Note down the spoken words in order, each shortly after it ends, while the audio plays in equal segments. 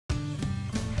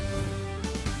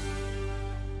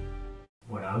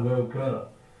I woke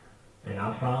up and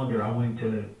I found her. I went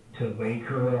to wake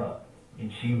her up,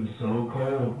 and she was so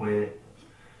cold with it.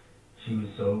 She was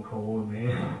so cold,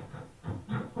 man.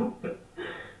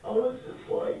 I was just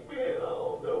like, man,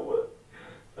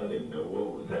 I didn't know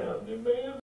what was happening,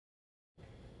 man.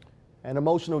 An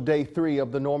emotional day 3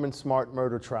 of the Norman Smart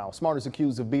murder trial. Smart is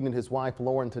accused of beating his wife,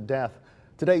 Lauren, to death.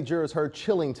 Today, jurors heard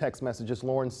chilling text messages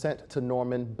Lauren sent to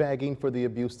Norman begging for the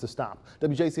abuse to stop.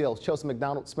 WJCL's Chelsea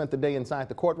McDonald spent the day inside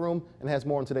the courtroom and has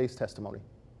more on today's testimony.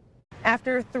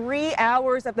 After 3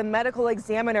 hours of the medical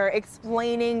examiner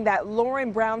explaining that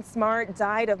Lauren Brown Smart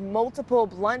died of multiple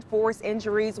blunt force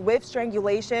injuries with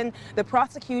strangulation, the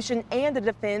prosecution and the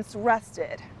defense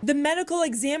rested. The medical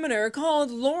examiner called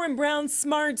Lauren Brown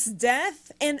Smart's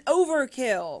death an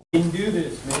overkill. You can do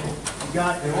this, man. You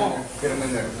got it all. Get him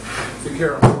in there.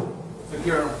 Secure him.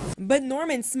 Secure him. But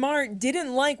Norman Smart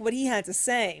didn't like what he had to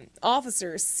say.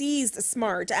 Officers seized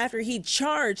Smart after he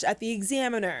charged at the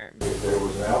examiner. If there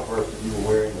was an outburst and you were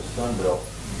wearing the stun belt,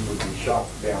 you would be shot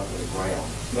down to the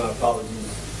ground. My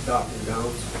apologies, Dr.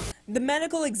 Jones. The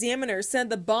medical examiner said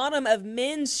the bottom of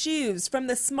men's shoes from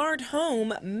the Smart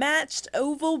home matched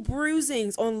oval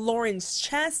bruisings on Lauren's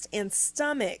chest and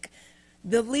stomach.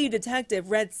 The lead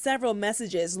detective read several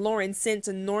messages Lauren sent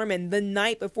to Norman the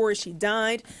night before she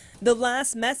died. The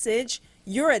last message,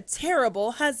 "You're a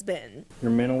terrible husband."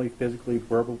 You're mentally, physically,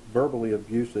 verbally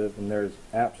abusive, and there's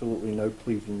absolutely no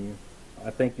pleasing you. I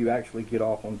think you actually get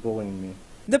off on bullying me.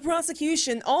 The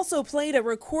prosecution also played a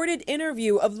recorded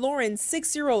interview of Lauren's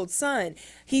 6-year-old son.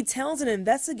 He tells an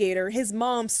investigator his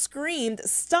mom screamed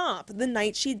 "stop" the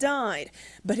night she died,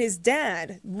 but his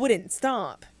dad wouldn't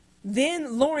stop.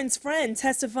 Then Lauren's friend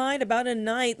testified about a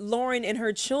night Lauren and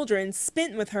her children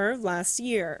spent with her last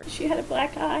year. She had a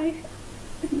black eye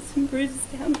and some bruises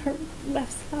down her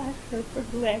left side, her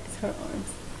legs, her arms.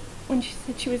 When she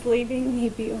said she was leaving,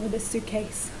 he'd be over the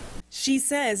suitcase. She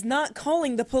says not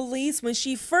calling the police when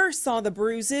she first saw the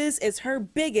bruises is her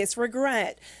biggest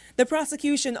regret. The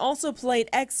prosecution also played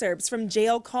excerpts from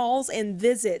jail calls and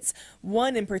visits,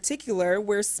 one in particular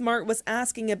where Smart was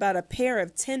asking about a pair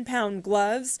of 10-pound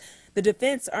gloves. The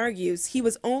defense argues he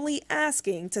was only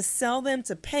asking to sell them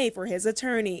to pay for his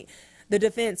attorney. The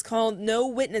defense called no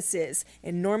witnesses,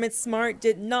 and Norman Smart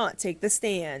did not take the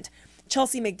stand.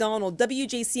 Chelsea McDonald,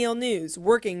 WJCL News,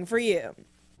 working for you.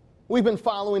 We've been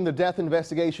following the death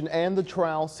investigation and the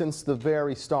trial since the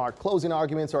very start. Closing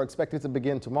arguments are expected to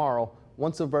begin tomorrow.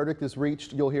 Once a verdict is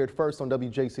reached, you'll hear it first on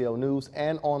WJCL News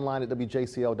and online at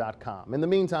WJCL.com. In the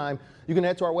meantime, you can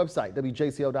head to our website,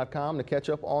 WJCL.com, to catch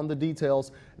up on the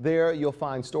details. There, you'll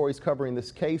find stories covering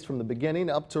this case from the beginning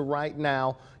up to right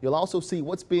now. You'll also see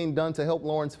what's being done to help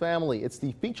Lauren's family. It's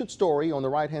the featured story on the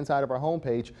right-hand side of our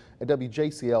homepage at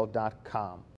WJCL.com.